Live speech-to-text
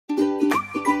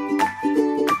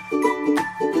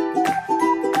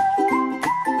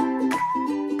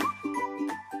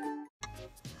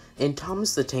In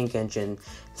Thomas the Tank Engine,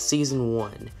 Season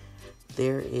 1,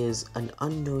 there is an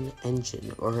unknown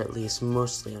engine, or at least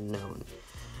mostly unknown.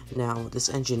 Now, this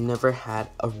engine never had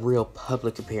a real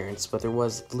public appearance, but there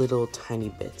was little tiny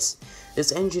bits.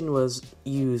 This engine was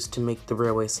used to make the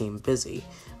railway seem busy,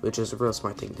 which is a real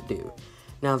smart thing to do.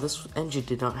 Now, this engine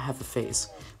did not have a face,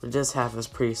 but it does have a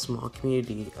pretty small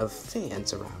community of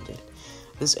fans around it.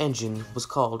 This engine was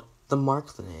called the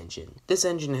Märklin Engine. This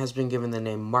engine has been given the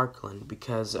name Märklin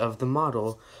because of the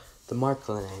model, the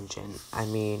Märklin Engine. I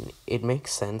mean, it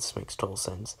makes sense, makes total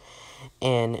sense.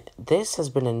 And this has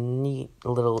been a neat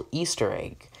little Easter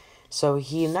egg. So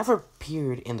he never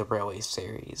appeared in the Railway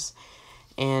series,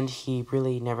 and he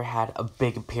really never had a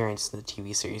big appearance in the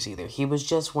TV series either. He was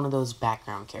just one of those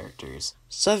background characters.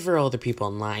 Several other people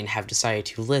online have decided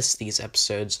to list these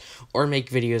episodes or make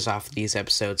videos off of these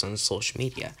episodes on social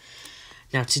media.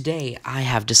 Now today, I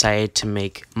have decided to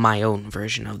make my own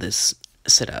version of this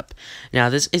setup. Now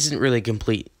this isn't really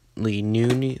completely new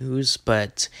news,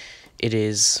 but it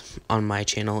is on my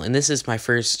channel, and this is my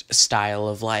first style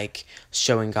of like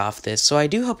showing off this, so I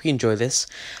do hope you enjoy this.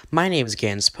 My name is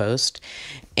Ganspost,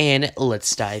 and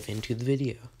let's dive into the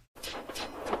video.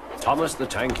 Thomas the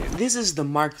Tank Engine. This is the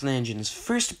Märklin Engine's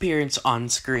first appearance on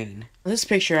screen. This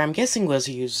picture, I'm guessing, was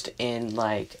used in,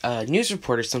 like, a news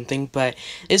report or something, but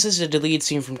this is a deleted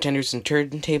scene from Tenders and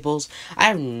Turntables. I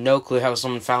have no clue how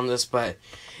someone found this, but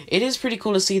it is pretty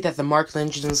cool to see that the Märklin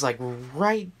Engine is, like,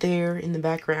 right there in the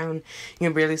background. You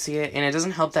can barely see it, and it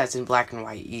doesn't help that it's in black and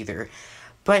white either.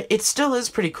 But it still is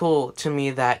pretty cool to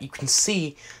me that you can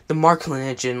see the Märklin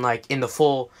Engine, like, in the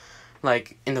full,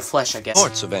 like, in the flesh, I guess.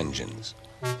 Sorts of engines.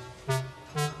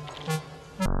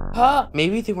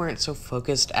 Maybe they weren't so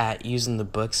focused at using the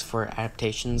books for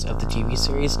adaptations of the TV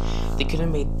series. They could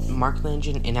have made Märklin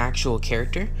Engine an actual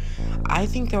character. I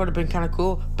think that would have been kind of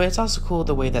cool, but it's also cool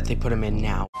the way that they put him in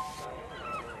now.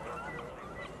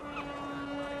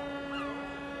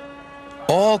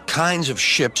 All kinds of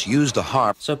ships use the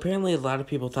harp. So apparently a lot of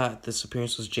people thought this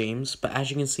appearance was James, but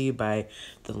as you can see by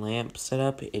the lamp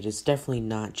setup, it is definitely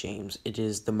not James. It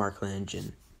is the Märklin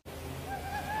Engine.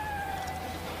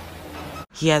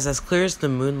 He has as clear as the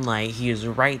moonlight. He is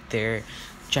right there,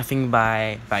 chuffing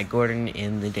by Gordon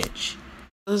in the ditch.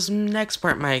 This next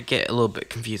part might get a little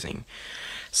bit confusing.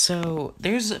 So,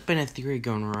 there's been a theory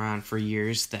going around for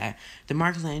years that the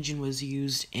Märklin Engine was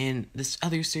used in this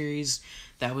other series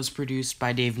that was produced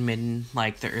by David Midden,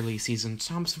 like the early seasons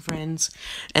Thomas&Friends,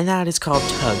 and that is called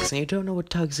Tugs. And you don't know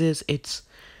what Tugs is, it's,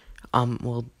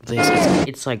 well,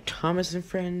 it's like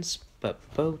Thomas&Friends, but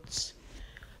boats,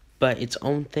 but its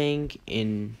own thing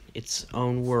in its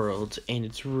own world, and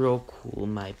it's real cool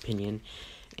in my opinion.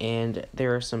 And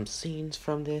there are some scenes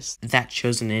from this that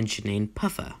shows an engine named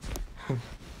Puffa. I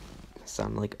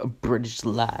sound like a British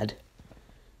lad.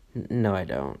 No, I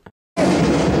don't.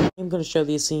 I'm gonna show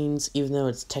these scenes, even though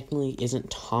it's technically isn't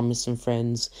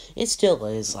Thomas&Friends, it still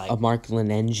is like a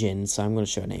Märklin Engine, so I'm gonna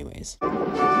show it anyways.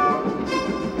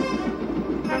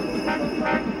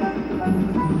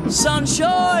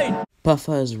 Sunshine!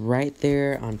 Puffa is right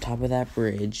there on top of that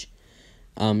bridge.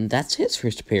 That's his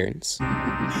first appearance.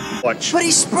 Watch. But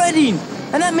he's spreading!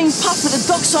 And that means Puffa, the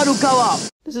dockside will go up!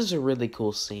 This is a really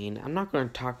cool scene. I'm not going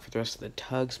to talk for the rest of the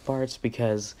Tugs parts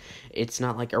because it's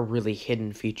not like a really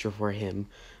hidden feature for him.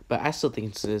 But I still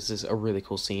think this is a really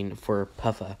cool scene for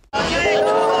Puffa.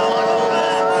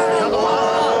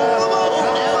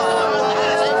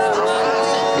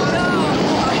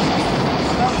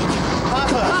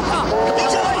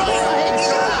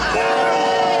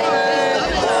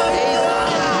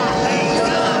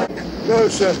 No,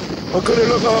 sir. I've got to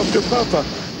look after Papa.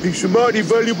 He's a mighty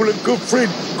valuable and good friend.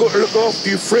 Got to look after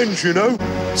your friends, you know.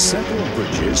 Several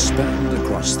bridges spanned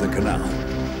across the canal.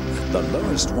 The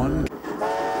lowest one...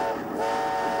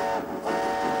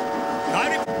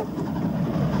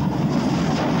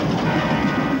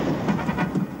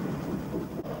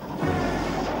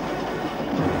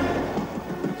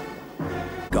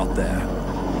 got there.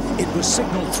 It was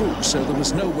signaled through, so there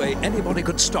was no way anybody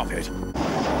could stop it.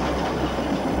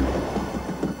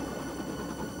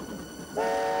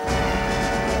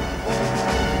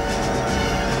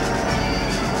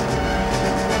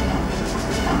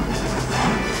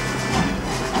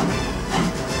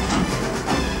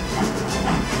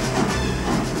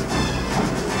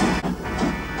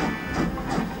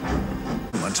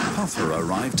 Puffa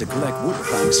arrived to collect wood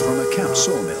planks from a camp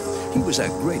sawmill. He was a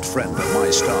great friend of my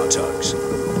Star Tugs.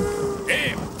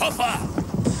 Hey, Puffa!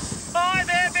 Hi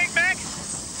there, Big Mac!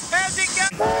 How's it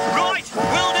go? Right,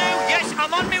 will do. Yes,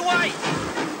 I'm on my way.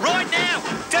 Right now.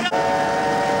 Ta-da!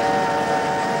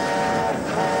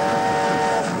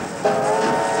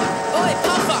 Oi,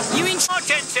 Puffa,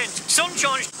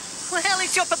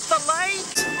 finish up at the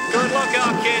lake. Good luck,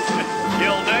 our kid.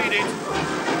 You'll need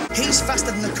it. He's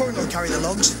faster than the current will carry the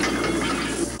logs.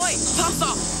 Wait,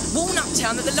 Puffer! Warn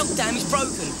Uptown that the log dam is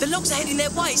broken. The logs are heading their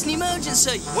way. It's an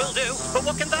emergency. Will do, but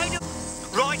what can they do?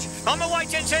 Right, on my way,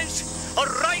 Tintin. A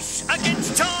race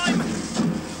against time.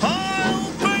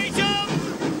 I'll beat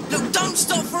 'em! Look, don't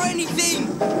stop for anything.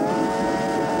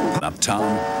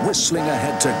 Uptown, whistling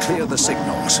ahead to clear the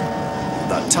signals.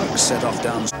 The tug set off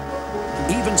down.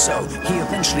 Even so, he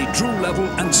eventually drew level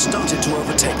and started to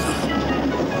overtake them.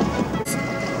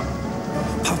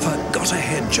 Puffer got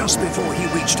ahead just before he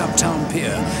reached Uptown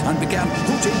Pier and began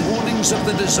hooting warnings of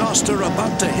the disaster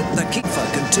about to hit the quay.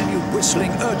 Puffer continued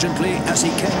whistling urgently as he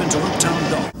came into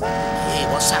Uptown Dock. Hey,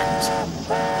 what's that?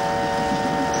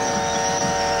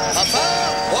 Puffer,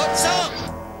 what's up?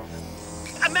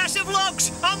 A massive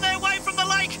logs on their way from the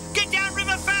lake. Get down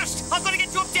river fast. I've got to get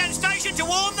to Uptown Station to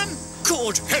warn them.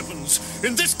 Good heavens!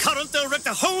 In this current, they'll wreck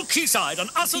the whole quayside on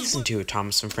us. Season 2 of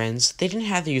Thomas and Friends, they didn't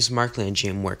have to use Märklin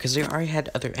Engine anymore because they already had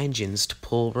other engines to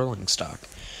pull rolling stock.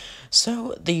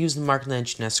 So they used the Märklin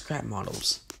Engine as scrap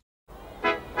models.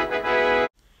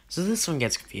 So this one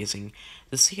gets confusing.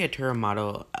 The Seatura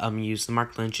model used the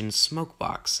Märklin Engine smoke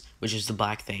box, which is the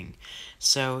black thing.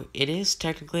 So it is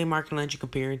technically a Märklin Engine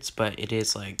appearance, but it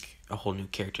is like a whole new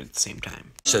character at the same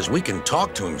time. Says we can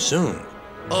talk to him soon.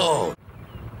 Oh.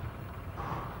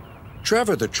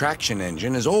 Trevor the traction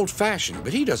engine is old-fashioned,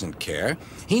 but he doesn't care.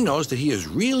 He knows that he is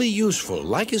really useful,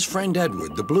 like his friend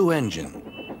Edward, the blue engine.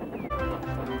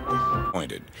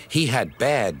 He had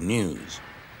bad news.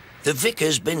 The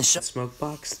Vicar's been Smoke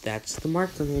box, that's the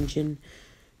Märklin Engine.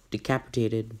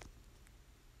 Decapitated.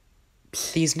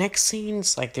 These next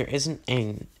scenes, like, there isn't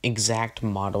an exact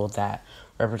model that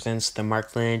represents the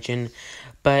Märklin Engine,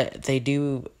 but they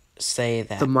do say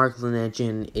that the Märklin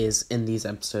Engine is in these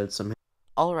episodes somehow.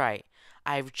 Alright,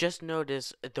 I've just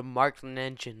noticed the Märklin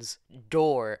Engine's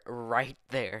door right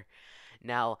there.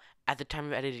 Now, at the time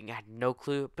of editing, I had no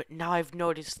clue, but now I've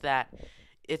noticed that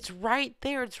it's right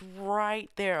there. It's right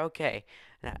there. Okay,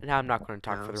 now I'm not going to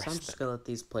talk for the rest of it. I'm just going to let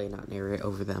these play, not narrate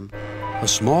over them. A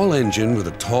small engine with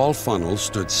a tall funnel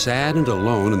stood sad and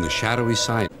alone in the shadowy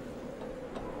side.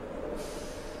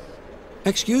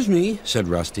 "Excuse me," said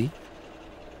Rusty.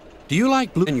 "Do you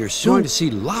like blue?" "And you're soon going to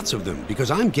see lots of them because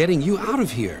I'm getting you out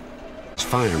of here." It's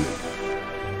firemen.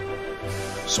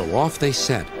 So off they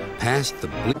set, past the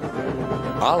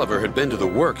Oliver had been to the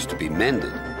works to be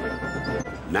mended.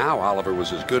 Now Oliver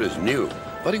was as good as new,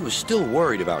 but he was still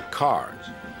worried about cars.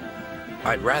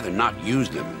 "I'd rather not use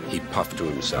them," he puffed to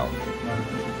himself.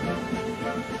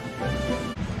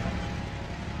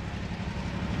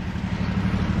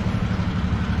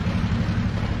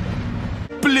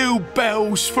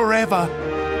 Bluebells forever!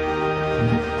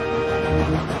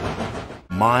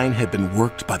 Mine had been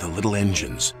worked by the little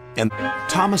engines, and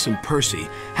Thomas and Percy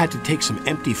had to take some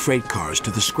empty freight cars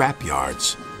to the scrap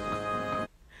yards.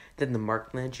 Then the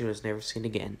Märklin Engine was never seen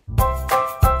again.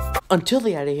 Until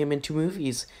they added him into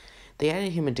movies. They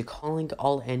added him into Calling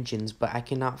All Engines, but I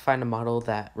cannot find a model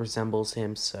that resembles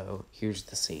him, so here's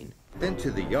the scene.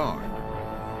 Into the yard,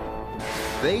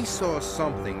 they saw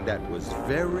something that was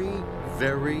very,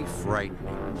 very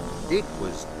frightening. It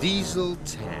was Diesel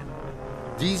 10.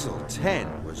 Diesel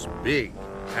 10 was big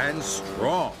and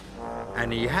strong,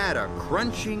 and he had a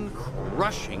crunching,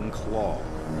 crushing claw.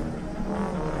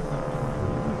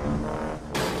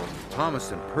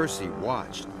 Thomas and Percy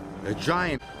watched the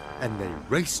giant, and they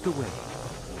raced away.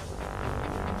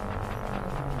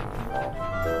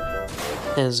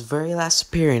 His very last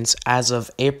appearance as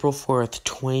of April 4th,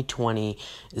 2020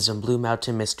 is in Blue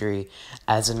Mountain Mystery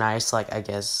as a nice, like, I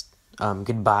guess,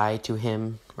 goodbye to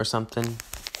him or something.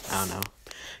 I don't know.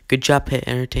 Good job, Hit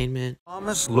Entertainment.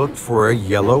 Thomas looked for a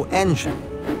yellow engine.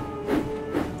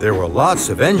 There were lots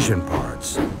of engine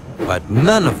parts, but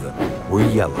none of them were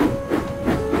yellow.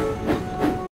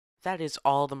 That is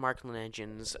all the Märklin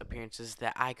Engine's appearances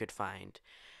that I could find.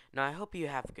 Now, I hope you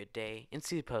have a good day, and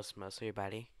see you post most,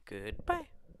 everybody. Goodbye.